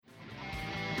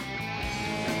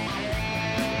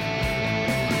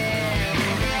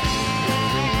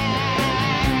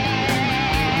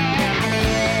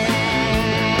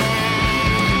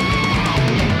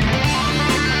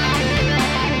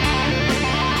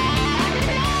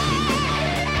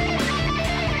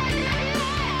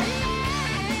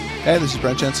Hey, this is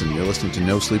Brent Jensen. You're listening to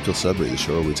No Sleep Till Sudbury, the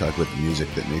show where we talk about the music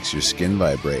that makes your skin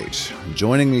vibrate.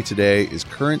 Joining me today is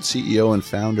current CEO and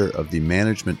founder of the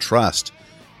Management Trust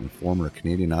and former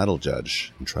Canadian Idol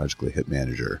judge and Tragically Hip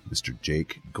manager, Mr.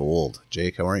 Jake Gold.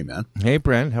 Jake, how are you, man? Hey,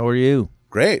 Brent. How are you?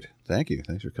 Great. Thank you.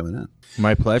 Thanks for coming in.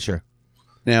 My pleasure.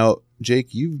 Now,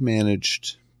 Jake, you've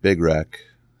managed Big Wreck,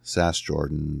 Sass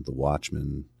Jordan, The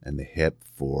Watchmen, and The Hip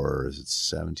for, is it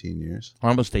 17 years?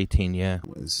 Almost 18, yeah.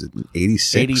 Is it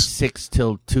 86? 86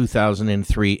 till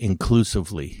 2003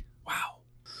 inclusively. Wow.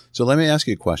 So let me ask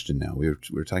you a question now. We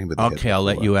were talking about the Hip Okay, I'll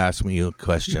let before. you ask me a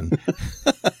question.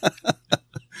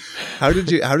 How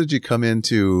did you come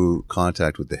into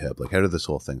contact with the Hip? Like, how did this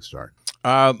whole thing start?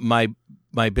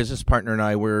 My business partner and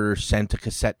I were sent a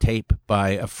cassette tape by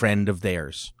a friend of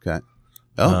theirs. Okay.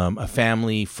 Oh, A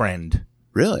family friend.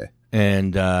 really?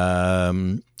 And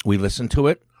we listened to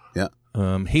it. Yeah.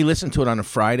 He listened to it on a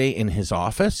Friday in his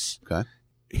office. Okay.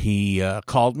 He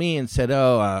called me and said,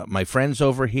 my friend's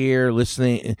over here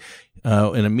listening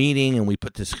in a meeting, and we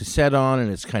put this cassette on,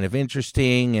 and it's kind of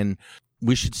interesting, and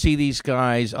we should see these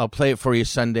guys. I'll play it for you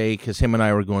Sunday, because him and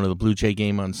I were going to the Blue Jay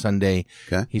game on Sunday.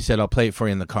 Okay. He said, I'll play it for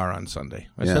you in the car on Sunday.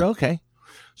 I Yeah. said, okay.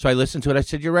 So I listened to it. I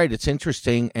said, you're right, it's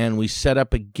interesting, and we set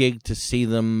up a gig to see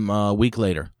them a week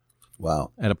later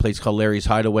Wow. at a place called Larry's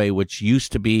Hideaway, which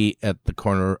used to be at the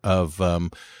corner of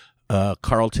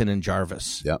Carlton and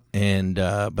Jarvis. Yep. And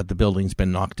but the building's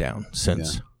been knocked down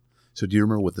since. Yeah. So do you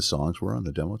remember what the songs were on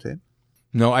the demo tape?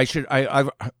 No, I should.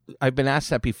 I've been asked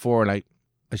that before, and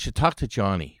I should talk to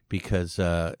Johnny because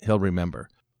he'll remember.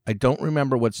 I don't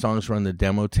remember what songs were on the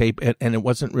demo tape, and it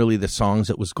wasn't really the songs.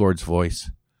 It was Gord's voice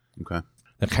Okay.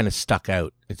 that kind of stuck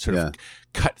out. It sort of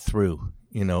cut through.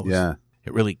 You know. Yeah.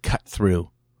 It really cut through.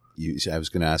 I was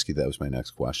going to ask you, that was my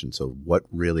next question. So what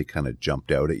really kind of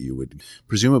jumped out at you?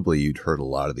 Presumably you'd heard a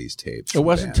lot of these tapes. It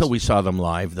wasn't until we saw them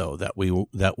live, though, that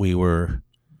we were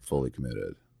fully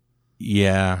committed.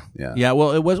 Yeah.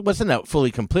 Well, it wasn't that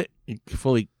fully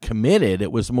committed.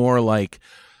 It was more like,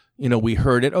 we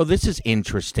heard it. Oh, this is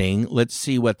interesting. Let's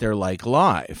see what they're like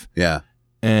live. Yeah.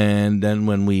 And then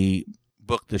when we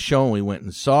booked the show and we went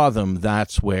and saw them,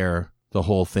 that's where the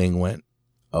whole thing went.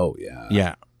 Oh, yeah.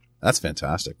 Yeah. That's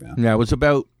fantastic, man. Yeah, it was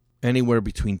about anywhere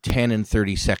between 10 and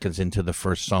 30 seconds into the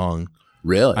first song.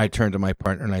 Really? I turned to my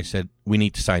partner and I said, we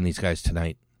need to sign these guys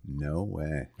tonight. No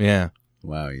way. Yeah.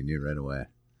 Wow, you knew right away.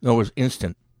 No, it was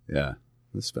instant. Yeah.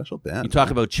 The special band. You talk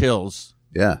about chills.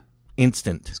 Yeah.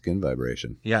 Instant. Skin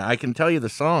vibration. Yeah, I can tell you the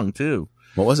song, too.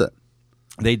 What was it?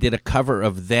 They did a cover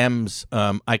of them's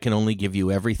I Can Only Give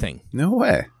You Everything. No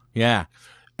way. Yeah.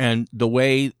 And the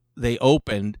way they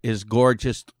opened is Gord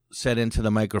just said into the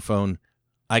microphone,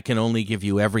 I can only give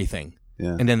you everything.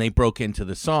 Yeah. And then they broke into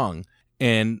the song.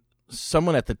 And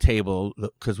someone at the table,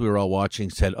 because we were all watching,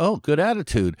 said, oh, good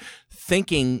attitude,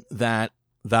 thinking that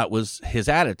was his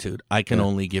attitude. I can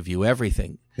only give you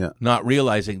everything. Yeah. Not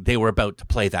realizing they were about to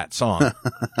play that song.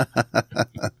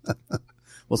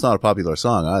 Well, it's not a popular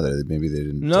song either. Maybe they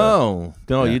didn't. No,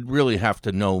 yeah. You'd really have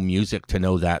to know music to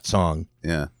know that song.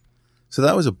 Yeah. So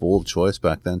that was a bold choice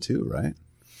back then too, right?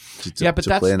 Yeah, but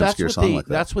play an obscure song like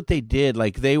that. That's what they did.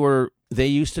 Like they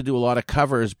used to do a lot of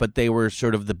covers, but they were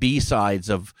sort of the B-sides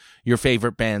of your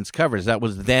favorite band's covers. That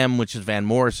was Them, which is Van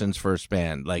Morrison's first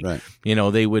band. Like, right.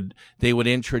 They would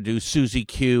introduce Susie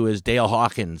Q as Dale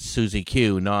Hawkins' Susie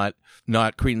Q, not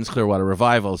Creedence Clearwater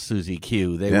Revival's Susie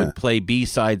Q. They would play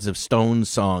B-sides of Stones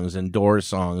songs and Doors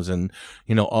songs and,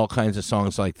 all kinds of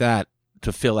songs like that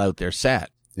to fill out their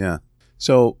set. Yeah.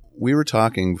 So we were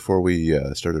talking before we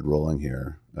started rolling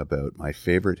here about my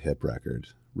favorite Hip record,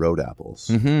 Road Apples.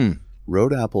 Mm-hmm.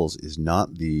 Road Apples is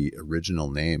not the original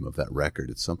name of that record.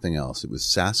 It's something else. It was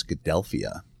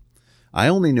Saskadelphia. I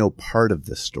only know part of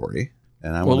this story.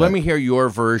 And let me hear your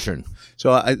version.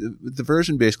 So the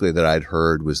version basically that I'd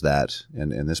heard was that,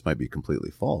 and this might be completely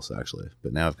false actually,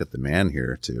 but now I've got the man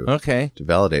here to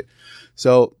validate.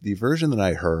 So the version that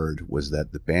I heard was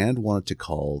that the band wanted to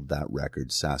call that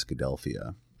record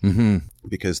Saskadelphia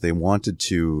because they wanted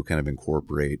to kind of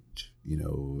incorporate,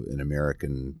 an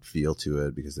American feel to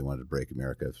it because they wanted to break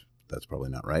America. That's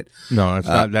probably not right. No,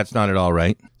 that's not at all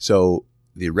right. So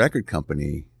the record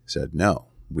company said, no,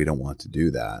 we don't want to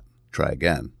do that. Try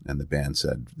again. And the band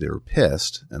said they were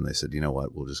pissed, and they said, you know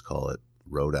what, we'll just call it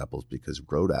Road Apples because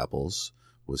Road Apples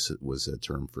was a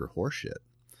term for horseshit.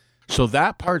 So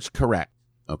that part's correct.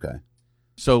 Okay.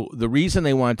 So the reason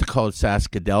they wanted to call it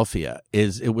Saskadelphia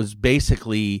is it was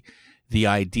basically the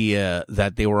idea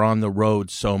that they were on the road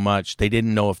so much they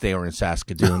didn't know if they were in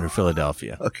Saskatoon or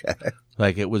Philadelphia. Okay.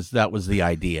 Like that was the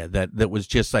idea that was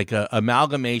just like a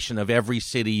amalgamation of every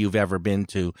city you've ever been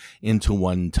to into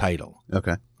one title.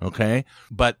 Okay. Okay.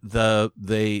 But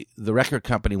the record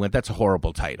company went, that's a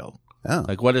horrible title. Oh.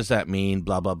 Like, what does that mean?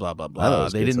 Blah, blah, blah, blah, blah.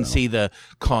 They didn't see the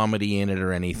comedy in it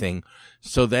or anything.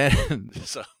 So then,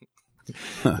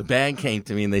 the band came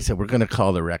to me and they said, we're going to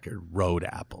call the record Road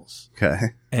Apples. Okay.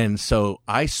 And so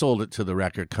I sold it to the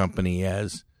record company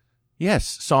as, yes,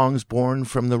 songs born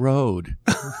from the road.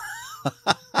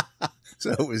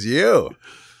 So it was you.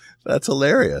 That's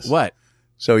hilarious. What?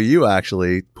 So you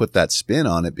actually put that spin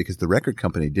on it because the record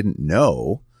company didn't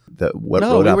know what Road Apples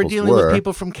were. No, we were dealing with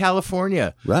people from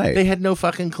California. Right. They had no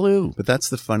fucking clue. But that's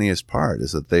the funniest part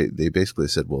is that they basically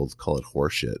said, well, let's call it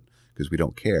horseshit because we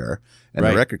don't care. And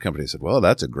the record company said, well,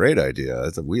 that's a great idea.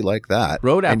 We like that.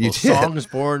 Road Apples, songs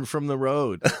born from the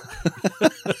road.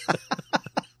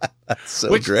 That's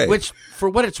so great. Which, for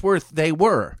what it's worth, they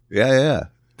were. Yeah, yeah.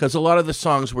 Because a lot of the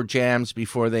songs were jams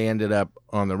before they ended up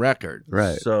on the record.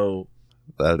 Right. So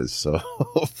that is so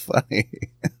funny.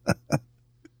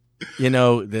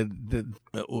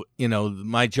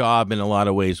 My job in a lot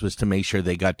of ways was to make sure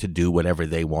they got to do whatever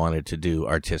they wanted to do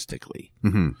artistically.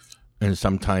 Mm-hmm. And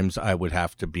sometimes I would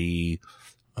have to be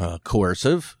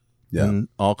coercive in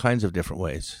all kinds of different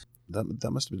ways.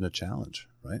 That must have been a challenge,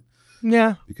 right?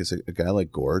 Yeah. Because a guy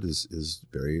like Gord is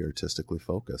very artistically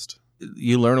focused.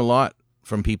 You learn a lot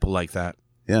from people like that.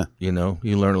 Yeah. You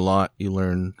learn a lot. You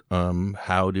learn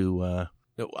how to,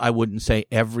 I wouldn't say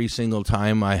every single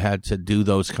time I had to do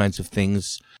those kinds of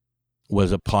things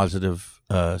was a positive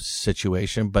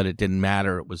situation, but it didn't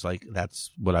matter. It was like, that's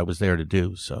what I was there to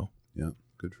do. So. Yeah.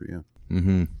 Good for you.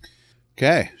 Mm-hmm.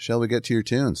 Okay. Shall we get to your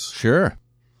tunes? Sure.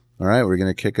 All right. We're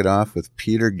going to kick it off with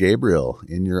Peter Gabriel,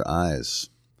 In Your Eyes.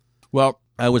 Well,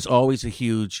 I was always a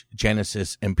huge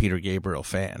Genesis and Peter Gabriel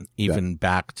fan, even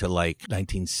back to like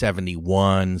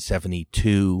 1971,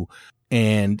 72.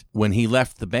 And when he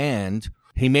left the band,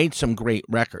 he made some great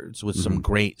records with some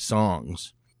great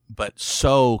songs, but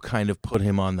So kind of put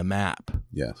him on the map.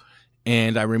 Yes.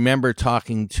 And I remember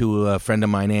talking to a friend of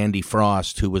mine, Andy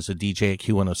Frost, who was a DJ at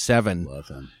Q107. Love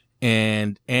him.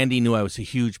 And Andy knew I was a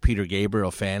huge Peter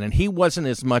Gabriel fan, and he wasn't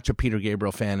as much a Peter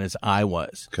Gabriel fan as I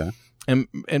was. Okay.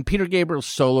 And Peter Gabriel's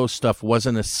solo stuff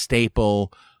wasn't a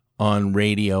staple on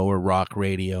radio or rock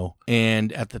radio.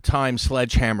 And at the time,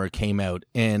 Sledgehammer came out,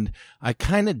 and I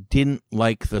kind of didn't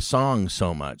like the song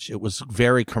so much. It was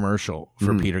very commercial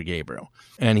for Peter Gabriel.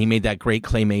 And he made that great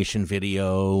claymation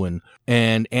video.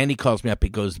 And Andy calls me up. He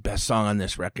goes, the best song on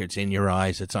this record's In Your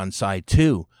Eyes. It's on side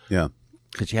 2. Yeah.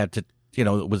 Because you had to,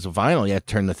 it was a vinyl. You had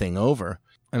to turn the thing over.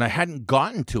 And I hadn't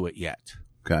gotten to it yet.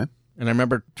 Okay. And I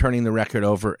remember turning the record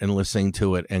over and listening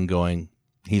to it and going,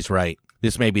 he's right.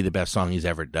 This may be the best song he's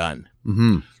ever done.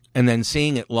 Mm-hmm. And then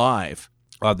seeing it live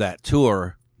on that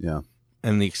tour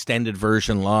and the extended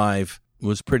version live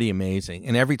was pretty amazing.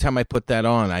 And every time I put that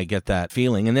on, I get that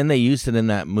feeling. And then they used it in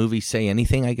that movie, Say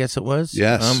Anything, I guess it was.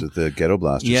 Yes, the Ghetto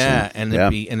Blaster scene. And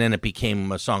then it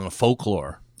became a song of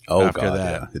folklore after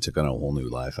that. Yeah. It took on a whole new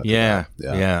life after that.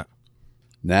 Yeah.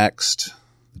 Next,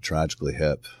 the Tragically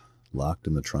Hip, Locked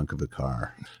in the Trunk of the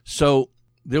Car. So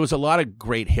there was a lot of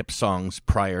great hip songs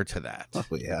prior to that. Oh,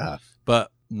 yeah.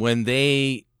 But when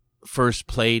they first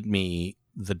played me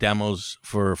the demos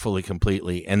for Fully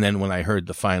Completely, and then when I heard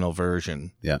the final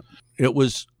version, it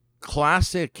was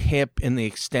classic hip in the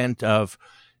extent of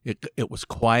it was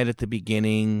quiet at the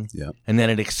beginning, and then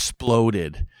it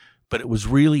exploded. But it was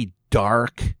really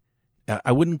dark.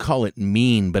 I wouldn't call it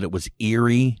mean, but it was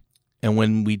eerie. And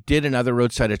when we did another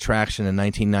Roadside Attraction in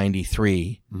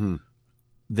 1993,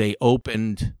 they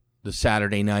opened the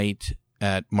Saturday night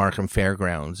at Markham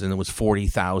Fairgrounds, and there was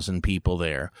 40,000 people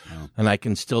there. Wow. And I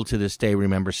can still to this day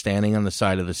remember standing on the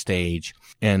side of the stage,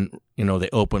 and they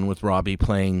open with Robbie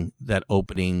playing that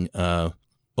opening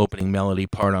melody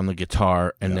part on the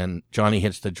guitar, and then Johnny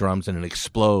hits the drums and it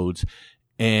explodes,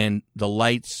 and the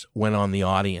lights went on the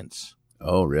audience.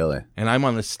 Oh, really? And I'm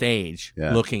on the stage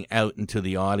looking out into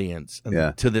the audience.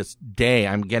 And to this day,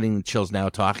 I'm getting chills now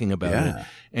talking about it.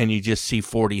 And you just see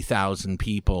 40,000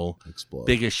 people. Explode.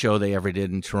 Biggest show they ever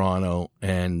did in Toronto.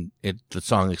 And the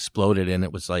song exploded. And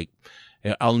it was like,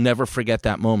 I'll never forget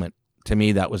that moment. To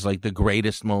me, that was like the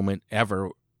greatest moment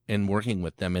ever in working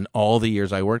with them. In all the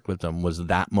years I worked with them was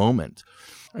that moment.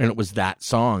 And it was that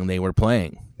song they were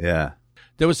playing. Yeah.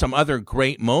 There was some other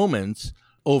great moments,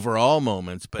 overall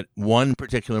moments, but one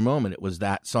particular moment, it was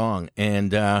that song.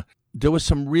 And there was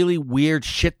some really weird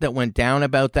shit that went down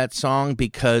about that song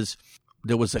because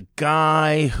there was a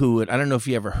guy who I don't know if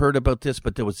you ever heard about this,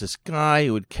 but there was this guy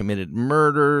who had committed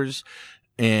murders.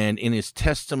 And in his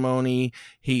testimony,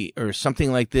 or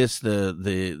something like this,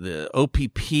 the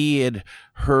OPP had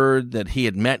heard that he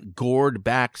had met Gord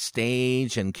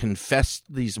backstage and confessed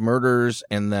these murders,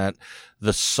 and that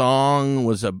the song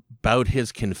was about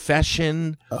his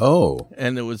confession. Oh.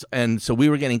 And so we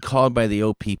were getting called by the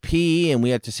OPP, and we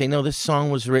had to say, no, this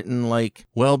song was written like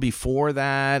well before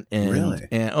that. And, really?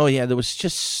 And oh yeah, there was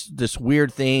just this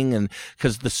weird thing, and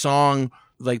because the song,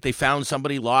 like they found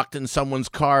somebody locked in someone's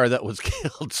car that was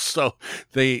killed. So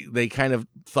they kind of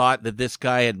thought that this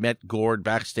guy had met Gord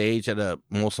backstage at a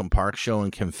Molson Park show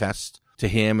and confessed to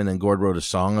him. And then Gord wrote a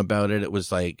song about it. It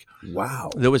was like, wow,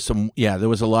 there was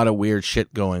a lot of weird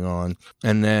shit going on.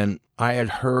 And then I had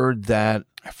heard that,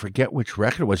 I forget which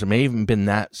record it was. It may have even been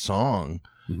that song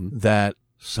that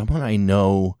someone I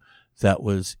know that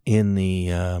was in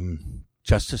the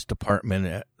Justice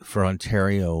Department for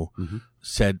Ontario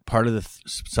said part of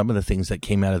some of the things that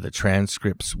came out of the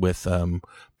transcripts with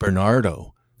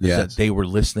Bernardo is that they were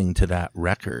listening to that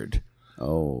record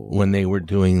when they were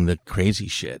doing the crazy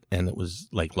shit, and it was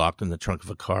like Locked in the Trunk of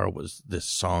a Car was this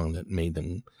song that made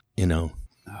them, Oh,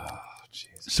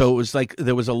 Jesus. So it was like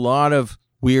there was a lot of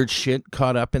weird shit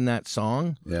caught up in that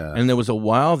song, and there was a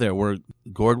while there where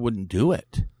Gord wouldn't do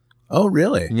it. Oh,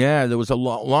 really? Yeah, there was a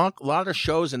lot of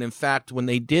shows, and in fact, when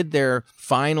they did their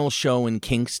final show in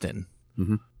Kingston,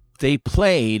 they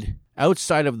played,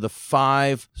 outside of the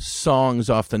 5 songs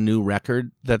off the new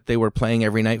record that they were playing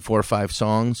every night, 4 or 5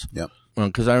 songs. Yep.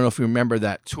 Because I don't know if you remember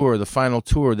that tour, the final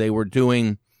tour, they were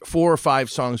doing 4 or 5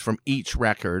 songs from each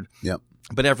record. Yep.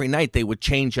 But every night they would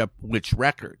change up which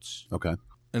records. Okay.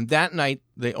 And that night,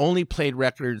 they only played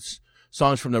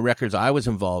songs from the records I was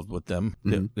involved with them,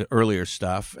 the earlier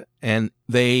stuff. And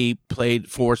they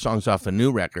played 4 songs off a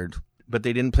new record, but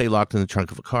they didn't play Locked in the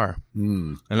Trunk of a Car.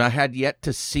 And I had yet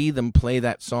to see them play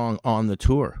that song on the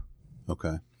tour.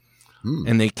 Okay.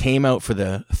 And they came out for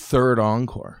the 3rd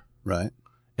encore. Right.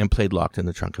 And played Locked in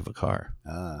the Trunk of a Car.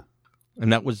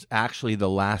 And that was actually the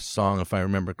last song, if I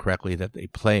remember correctly, that they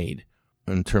played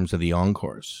in terms of the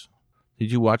encores.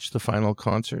 Did you watch the final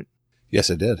concert?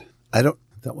 Yes, I did.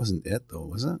 That wasn't it, though,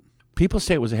 was it? People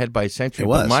say it was Ahead by Century. It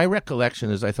was. But my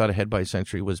recollection is I thought Ahead by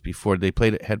Century was before. They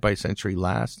played Ahead by Century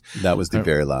last. That was the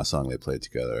very last song they played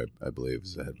together, I believe,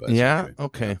 was Ahead by Century. Yeah?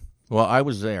 Okay. Well, I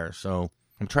was there, so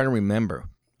I'm trying to remember.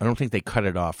 I don't think they cut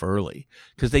it off early.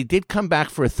 Because they did come back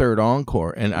for a 3rd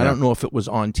encore, and I don't know if it was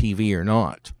on TV or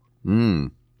not.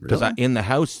 Because really? In the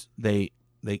house,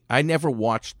 I never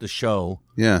watched the show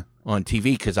on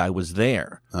TV because I was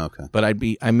there. Okay. But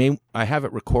I have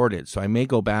it recorded, so I may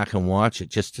go back and watch it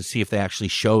just to see if they actually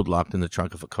showed Locked in the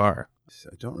Trunk of a Car.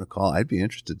 I don't recall. I'd be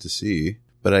interested to see,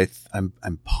 but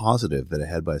I'm positive that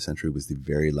Ahead by a Century was the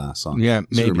very last song. Yeah,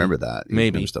 maybe. You remember that. You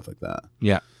remember stuff like that.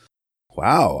 Yeah.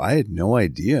 Wow, I had no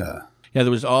idea. Yeah,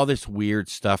 there was all this weird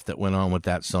stuff that went on with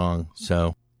that song.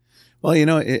 So,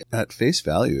 well, at face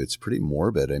value, it's pretty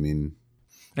morbid. I mean,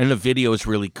 and the video is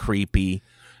really creepy.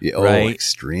 Yeah, right?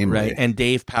 Extremely. Right. And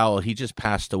Dave Powell, he just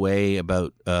passed away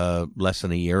about less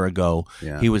than a year ago.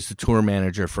 Yeah. He was the tour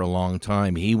manager for a long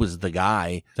time. He was the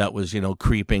guy that was,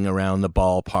 creeping around the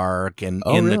ballpark and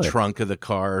really? The trunk of the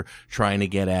car trying to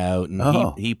get out.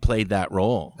 And he played that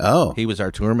role. Oh. He was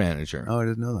our tour manager. Oh, I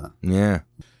didn't know that. Yeah.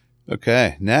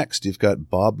 Okay. Next, you've got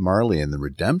Bob Marley and the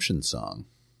Redemption Song.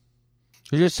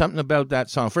 There's just something about that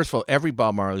song. First of all, every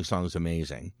Bob Marley song is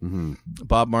amazing.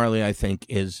 Bob Marley, I think,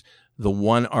 is the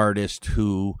one artist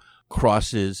who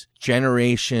crosses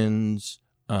generations,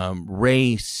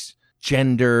 race,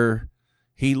 gender.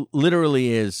 He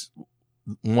literally is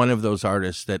one of those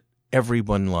artists that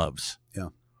everyone loves. Yeah.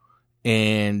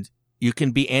 And you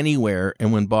can be anywhere,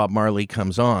 and when Bob Marley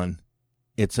comes on,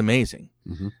 it's amazing.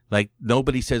 Like,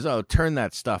 nobody says, oh, turn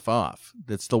that stuff off.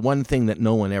 That's the one thing that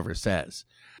no one ever says.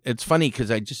 It's funny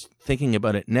because I just thinking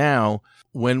about it now,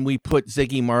 when we put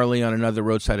Ziggy Marley on Another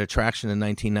Roadside Attraction in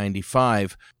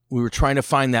 1995, we were trying to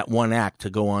find that one act to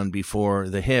go on before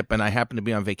the hip. And I happened to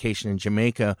be on vacation in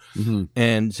Jamaica,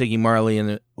 and Ziggy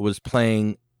Marley was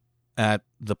playing at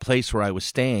the place where I was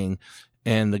staying.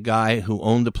 And the guy who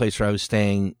owned the place where I was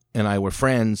staying and I were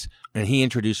friends, and he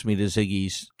introduced me to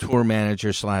Ziggy's tour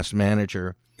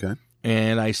manager/manager. Okay.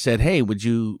 And I said, hey,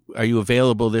 are you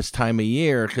available this time of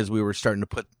year? Because we were starting to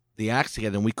put the acts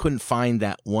together, and we couldn't find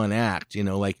that one act.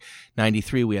 Like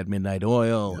 93, we had Midnight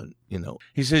Oil. And,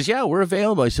 he says, yeah, we're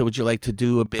available. I said, would you like to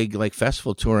do a big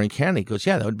festival tour in Canada? He goes,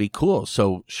 yeah, that would be cool.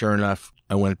 So sure enough,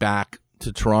 I went back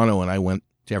to Toronto, and I went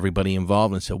to everybody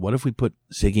involved and said, what if we put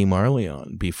Ziggy Marley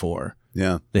on before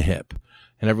the hip?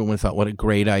 And everyone thought, what a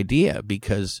great idea,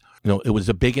 because, it was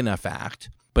a big enough act,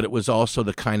 but it was also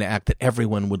the kind of act that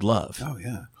everyone would love. Oh,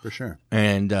 yeah, for sure.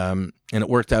 And it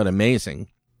worked out amazing.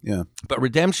 Yeah. But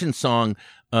Redemption Song,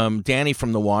 Danny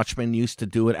from The Watchmen used to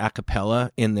do it a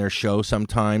cappella in their show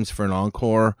sometimes for an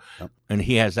encore. Yep. And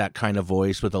he has that kind of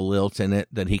voice with a lilt in it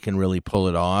that he can really pull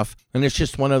it off. And it's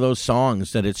just one of those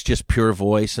songs that it's just pure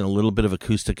voice and a little bit of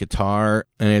acoustic guitar.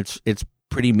 And it's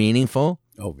pretty meaningful.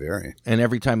 Oh, very. And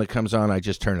every time it comes on, I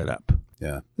just turn it up.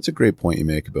 Yeah. It's a great point you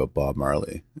make about Bob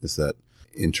Marley, is that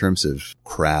in terms of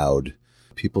crowd,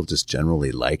 people just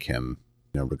generally like him,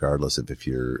 regardless of if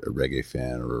you're a reggae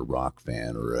fan or a rock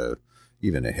fan or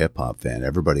even a hip hop fan.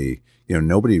 Everybody,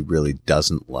 nobody really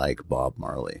doesn't like Bob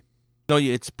Marley. No,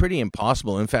 it's pretty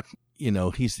impossible. In fact,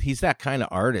 he's that kind of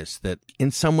artist that in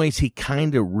some ways he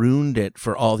kind of ruined it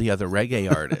for all the other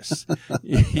reggae artists.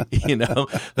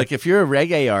 Like if you're a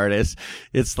reggae artist,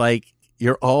 it's like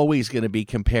you're always going to be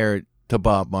compared to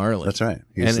Bob Marley. That's right.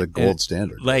 He's the gold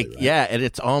standard. Like, really, right? Yeah. And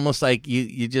it's almost like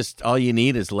you just, all you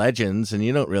need is legends and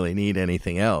you don't really need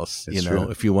anything else, true.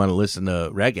 If you want to listen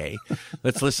to reggae.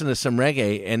 Let's listen to some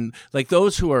reggae. And like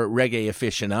those who are reggae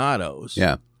aficionados.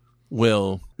 Yeah.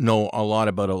 Will know a lot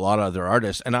about a lot of other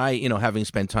artists. And I, having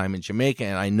spent time in Jamaica,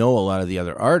 and I know a lot of the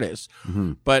other artists.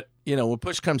 Mm-hmm. But, when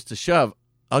push comes to shove,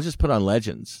 I'll just put on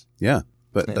legends. Yeah,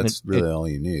 but that's really all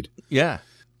you need. Yeah.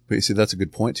 But you see, that's a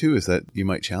good point, too, is that you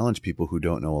might challenge people who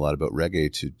don't know a lot about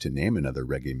reggae to name another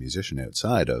reggae musician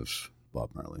outside of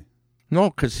Bob Marley. No,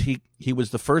 because he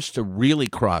was the first to really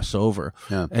cross over.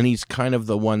 Yeah. And he's kind of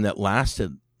the one that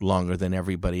lasted longer than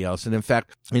everybody else. And in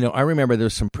fact, I remember there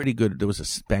was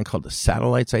a band called the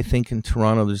Satellites, I think, in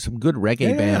Toronto. There's some good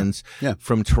reggae bands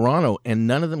from Toronto, and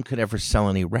none of them could ever sell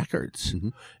any records. Mm-hmm.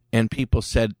 And people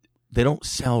said, they don't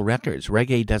sell records.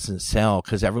 Reggae doesn't sell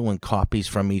because everyone copies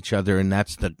from each other, and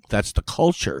that's the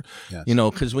culture. Yes.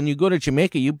 Because when you go to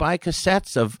Jamaica, you buy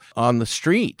cassettes on the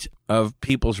street of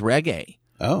people's reggae.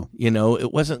 Oh.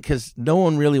 It wasn't because no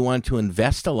one really wanted to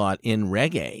invest a lot in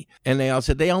reggae. And they all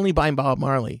said they only buy Bob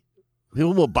Marley.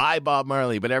 People will buy Bob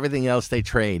Marley, but everything else they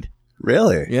trade.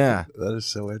 Really? Yeah. That is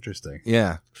so interesting.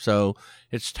 Yeah. So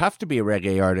it's tough to be a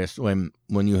reggae artist when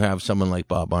you have someone like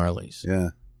Bob Marley's. Yeah.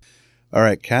 All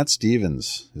right. Cat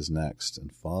Stevens is next,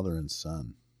 and Father and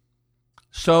Son.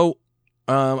 So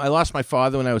I lost my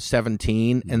father when I was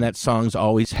 17, and that song's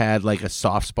always had like a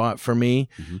soft spot for me.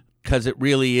 Mm-hmm. Because it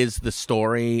really is the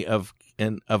story of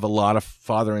a lot of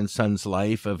father and son's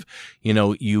life of,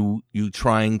 you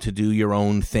trying to do your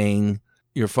own thing.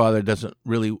 Your father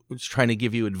is trying to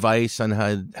give you advice on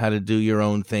how to do your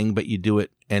own thing, but you do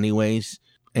it anyways.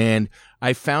 And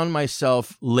I found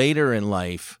myself later in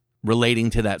life relating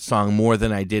to that song more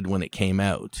than I did when it came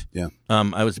out. Yeah.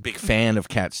 I was a big fan of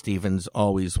Cat Stevens,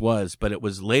 always was, but it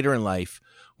was later in life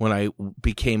when I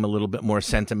became a little bit more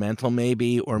sentimental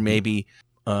maybe, or maybe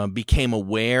became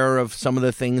aware of some of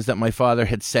the things that my father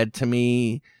had said to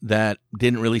me that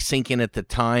didn't really sink in at the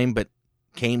time, but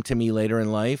came to me later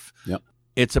in life. Yep.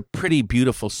 It's a pretty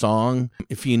beautiful song.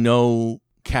 If you know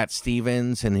Cat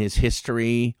Stevens and his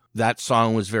history, that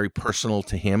song was very personal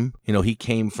to him. He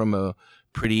came from a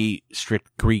pretty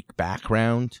strict Greek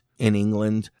background in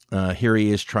England. Here he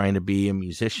is trying to be a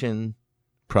musician,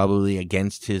 probably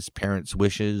against his parents'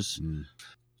 wishes. Mm.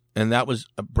 And that was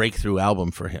a breakthrough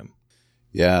album for him.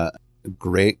 Yeah,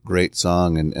 great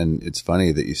song. And it's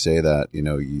funny that you say that,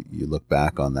 you look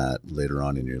back on that later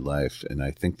on in your life. And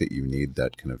I think that you need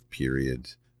that kind of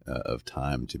period of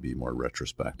time to be more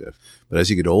retrospective. But as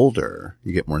you get older,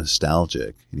 you get more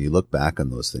nostalgic and you look back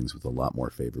on those things with a lot more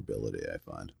favorability, I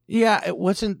find. Yeah, it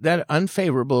wasn't that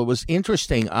unfavorable. It was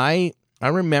interesting. I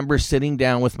remember sitting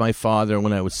down with my father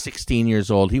when I was 16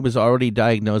 years old. He was already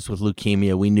diagnosed with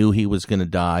leukemia. We knew he was going to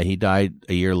die. He died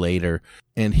a year later.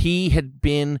 And he had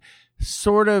been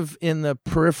sort of in the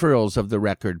peripherals of the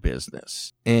record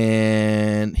business.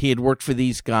 And he had worked for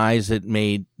these guys that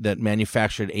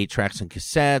manufactured 8-tracks and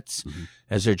cassettes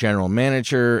as their general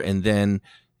manager. And then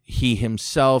he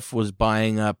himself was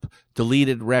buying up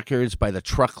deleted records by the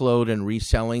truckload and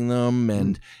reselling them.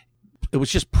 And it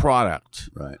was just product.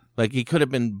 Right. Like he could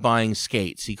have been buying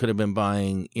skates. He could have been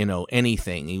buying,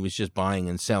 anything. He was just buying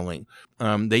and selling.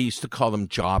 They used to call them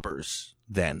jobbers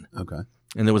then. Okay.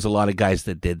 And there was a lot of guys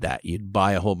that did that. You'd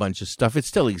buy a whole bunch of stuff. It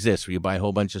still exists where you buy a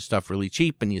whole bunch of stuff really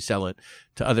cheap and you sell it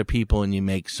to other people and you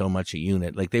make so much a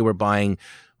unit. Like they were buying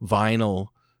vinyl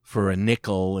for a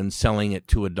nickel and selling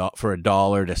it for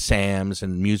 $1 to Sam's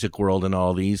and Music World and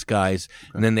all these guys.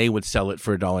 And then they would sell it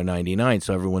for $1.99.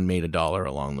 So everyone made $1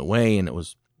 along the way. And it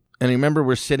was And I remember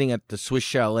we're sitting at the Swiss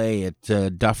Chalet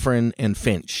at Dufferin and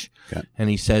Finch. Okay. And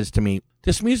he says to me,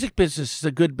 this music business is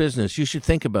a good business. You should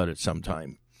think about it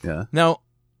sometime. Yeah. Now,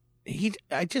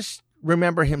 I just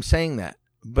remember him saying that,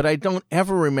 but I don't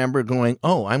ever remember going,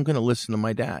 oh, I'm going to listen to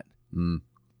my dad.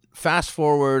 Fast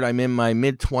forward, I'm in my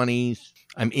mid-20s.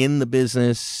 I'm in the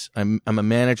business. I'm a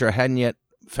manager. I hadn't yet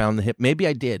found the hip. Maybe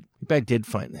I did. Maybe I did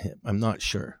find the hip. I'm not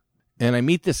sure. And I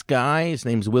meet this guy. His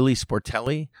name's Willie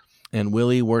Sportelli. And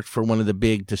Willie worked for one of the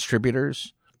big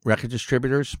distributors, record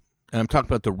distributors. And I'm talking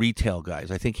about the retail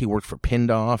guys. I think he worked for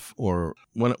Pindoff or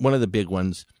one of the big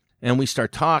ones. And we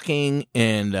start talking,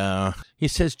 and he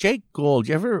says, Jake Gold,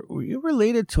 were you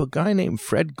related to a guy named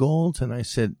Fred Gold? And he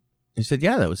said,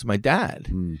 yeah, that was my dad.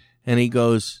 And he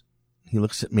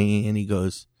looks at me, and he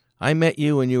goes, I met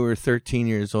you when you were 13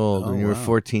 years old, when you were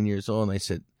 14 years old. And I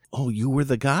said, oh, you were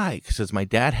the guy. Because my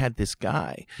dad had this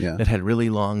guy that had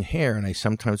really long hair, and I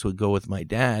sometimes would go with my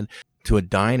dad to a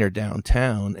diner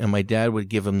downtown, and my dad would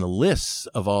give him the lists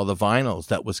of all the vinyls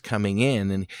that was coming in,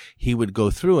 and he would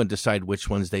go through and decide which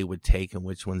ones they would take and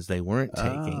which ones they weren't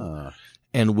taking.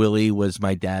 And Willie was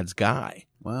my dad's guy.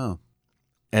 Wow.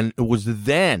 And it was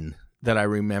then that I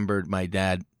remembered my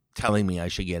dad telling me I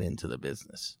should get into the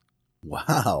business.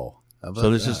 Wow.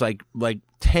 So this is like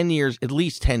 10 years, at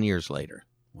least 10 years later.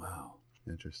 Wow.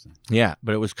 Interesting. Yeah,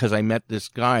 but it was because I met this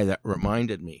guy that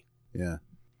reminded me. Yeah.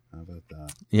 How about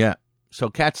that? Yeah. So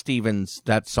Cat Stevens,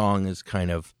 that song is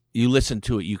kind of, you listen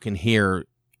to it, you can hear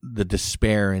the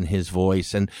despair in his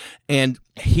voice. And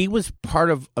he was part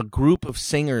of a group of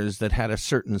singers that had a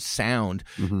certain sound.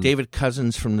 David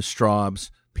Cousins from the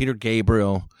Strawbs, Peter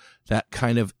Gabriel, that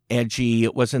kind of edgy,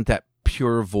 it wasn't that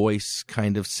pure voice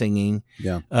kind of singing.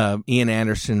 Yeah. Ian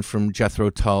Anderson from Jethro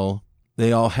Tull.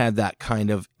 They all had that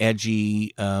kind of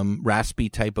edgy, raspy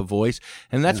type of voice.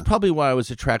 And that's probably why I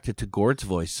was attracted to Gord's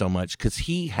voice so much, because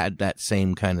he had that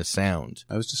same kind of sound.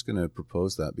 I was just going to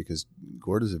propose that because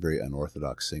Gord is a very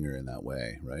unorthodox singer in that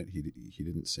way, right? He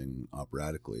didn't sing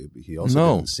operatically, but he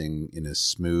also didn't sing in a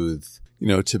smooth,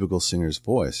 typical singer's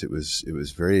voice. It was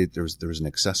very, there was an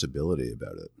accessibility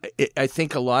about it. I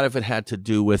think a lot of it had to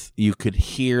do with, you could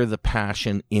hear the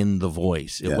passion in the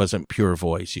voice. It wasn't pure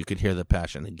voice. You could hear the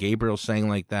passion. And Gabriel sang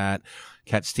like that.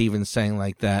 Cat Stevens sang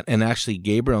like that. And actually,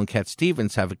 Gabriel and Cat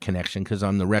Stevens have a connection because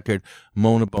on the record,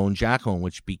 Mona Bone Jacqueline,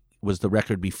 which was the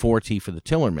record before Tea for the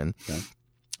Tillerman,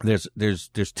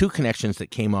 there's two connections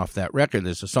that came off that record.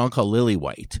 There's a song called Lily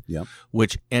White,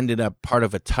 which ended up part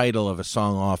of a title of a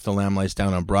song off The Lamb Lies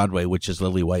Down on Broadway, which is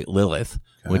Lily White Lilith,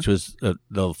 which was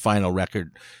the final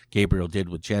record Gabriel did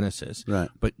with Genesis. Right.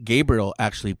 But Gabriel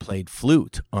actually played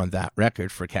flute on that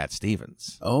record for Cat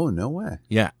Stevens. Oh, no way.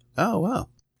 Yeah. Oh, wow.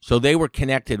 So they were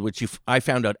connected, which I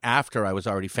found out after I was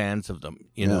already fans of them.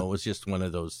 It was just one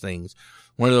of those things,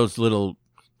 one of those little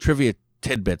trivia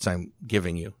tidbits I'm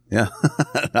giving you. Yeah.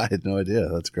 I had no idea.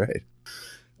 That's great.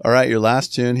 All right. Your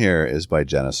last tune here is by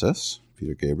Genesis,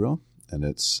 Peter Gabriel, and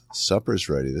it's Supper's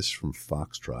Ready. This is from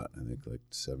Foxtrot, I think like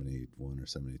 71 or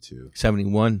 72.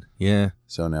 71. Yeah.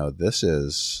 So now this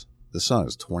song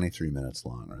is 23 minutes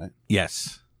long, right?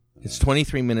 Yes. It's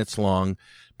 23 minutes long,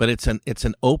 but it's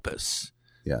an opus.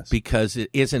 Yes. Because it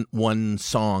isn't one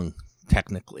song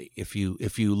technically. If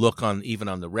you look even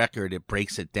on the record, it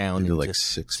breaks it down into like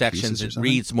 6 sections. It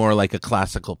reads more like a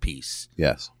classical piece.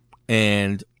 Yes.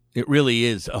 And it really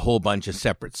is a whole bunch of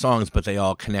separate songs, but they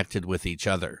all connected with each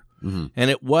other. Mm-hmm.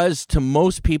 And it was, to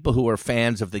most people who are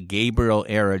fans of the Gabriel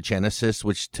era Genesis,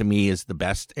 which to me is the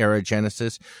best era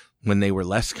Genesis, when they were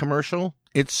less commercial,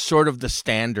 it's sort of the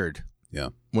standard. Yeah.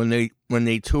 When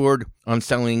they toured on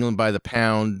Selling England by the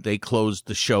Pound, they closed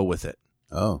the show with it.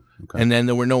 Oh, okay. And then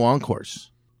there were no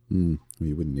encores. You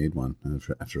wouldn't need one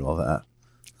after all that.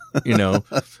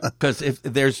 Because if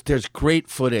there's great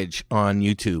footage on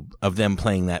YouTube of them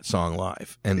playing that song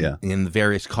live, and in the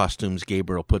various costumes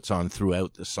Gabriel puts on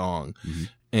throughout the song,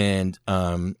 and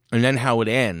then how it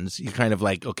ends, you're kind of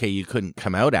like, okay, you couldn't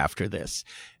come out after this,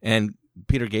 and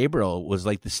Peter Gabriel was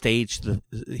like the stage.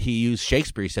 He used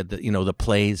Shakespeare. He said that the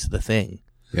play's the thing.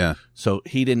 Yeah. So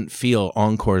he didn't feel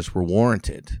encores were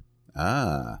warranted.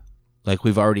 Like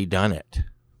we've already done it.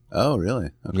 Oh,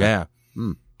 really? Okay. Yeah.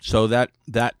 So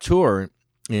that tour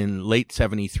in late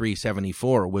 73,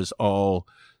 74 was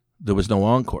there was no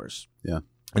encores. Yeah.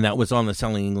 And that was on the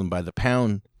Selling England by the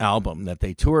Pound album that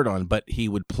they toured on, but they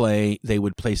would play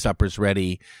Supper's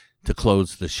Ready to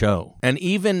close the show. And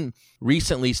even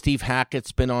recently, Steve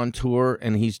Hackett's been on tour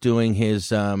and he's doing his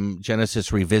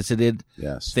Genesis Revisited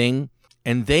thing.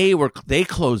 And they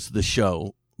closed the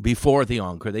show before the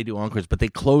encore. They do encores, but they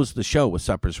close the show with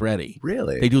Supper's Ready.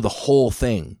 Really? They do the whole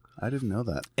thing. I didn't know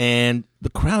that. And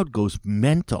the crowd goes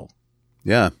mental.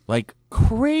 Yeah. Like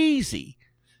crazy.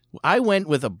 I went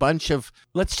with a bunch of,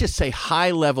 let's just say,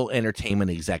 high-level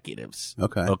entertainment executives.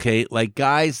 Okay? Like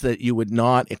guys that you would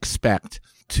not expect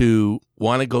to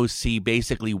want to go see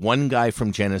basically one guy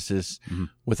from Genesis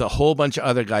with a whole bunch of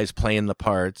other guys playing the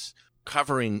parts,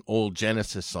 covering old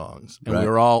Genesis songs. And we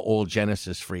were all old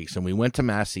Genesis freaks. And we went to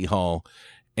Massey Hall,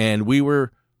 and we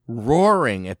were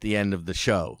roaring at the end of the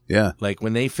show. Yeah. Like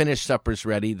when they finished Supper's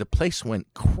Ready, the place went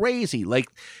crazy like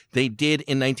they did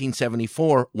in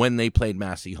 1974 when they played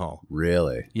Massey Hall.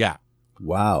 Really? Yeah.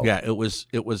 Wow. Yeah, it was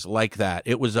like that.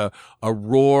 It was a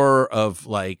roar of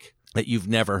like that you've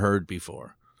never heard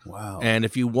before. Wow. And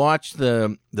if you watch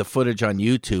the footage on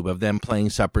YouTube of them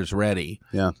playing Supper's Ready,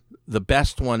 the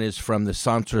best one is from the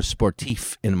Centre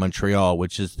Sportif in Montreal,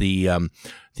 which is the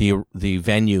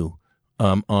venue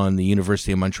on the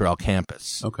University of Montreal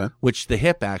campus. Okay. Which the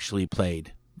Hip actually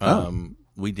played.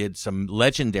 We did some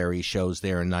legendary shows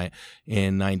there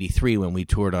in 93 when we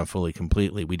toured on Fully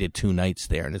Completely. We did 2 nights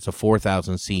there, and it's a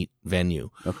 4,000 seat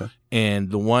venue. Okay. And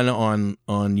the one on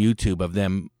YouTube of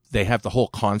them, they have the whole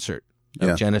concert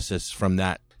of Genesis from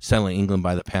that Selling England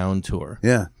by the Pound tour.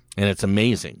 Yeah. And it's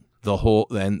amazing.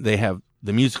 And they have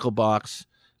the musical box,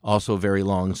 also a very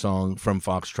long song from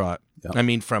Foxtrot. Yep. I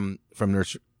mean, from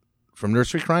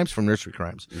Nursery Crimes? From Nursery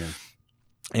Crimes. Yeah.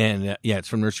 And it's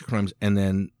from Nursery Crimes. And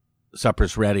then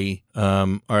Supper's Ready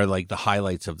are like the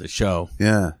highlights of the show.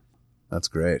 Yeah. That's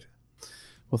great.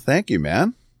 Well, thank you,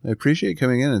 man. I appreciate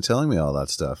coming in and telling me all that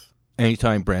stuff.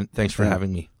 Anytime, Brent. Thanks for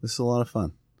having me. This is a lot of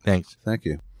fun. Thanks. Thank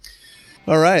you.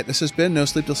 All right. This has been No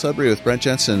Sleep Till Sudbury with Brent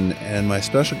Jensen and my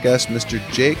special guest, Mr.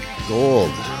 Jake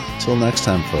Gold. Till next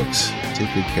time, folks.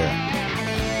 Take good care.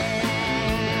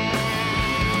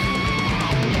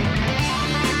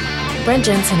 Brent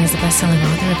Jensen is the best-selling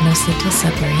author of No Sleep Till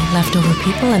Sudbury, Leftover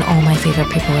People, and All My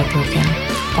Favorite People Are Broken.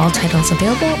 All titles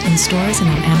available in stores and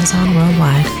on Amazon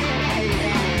worldwide.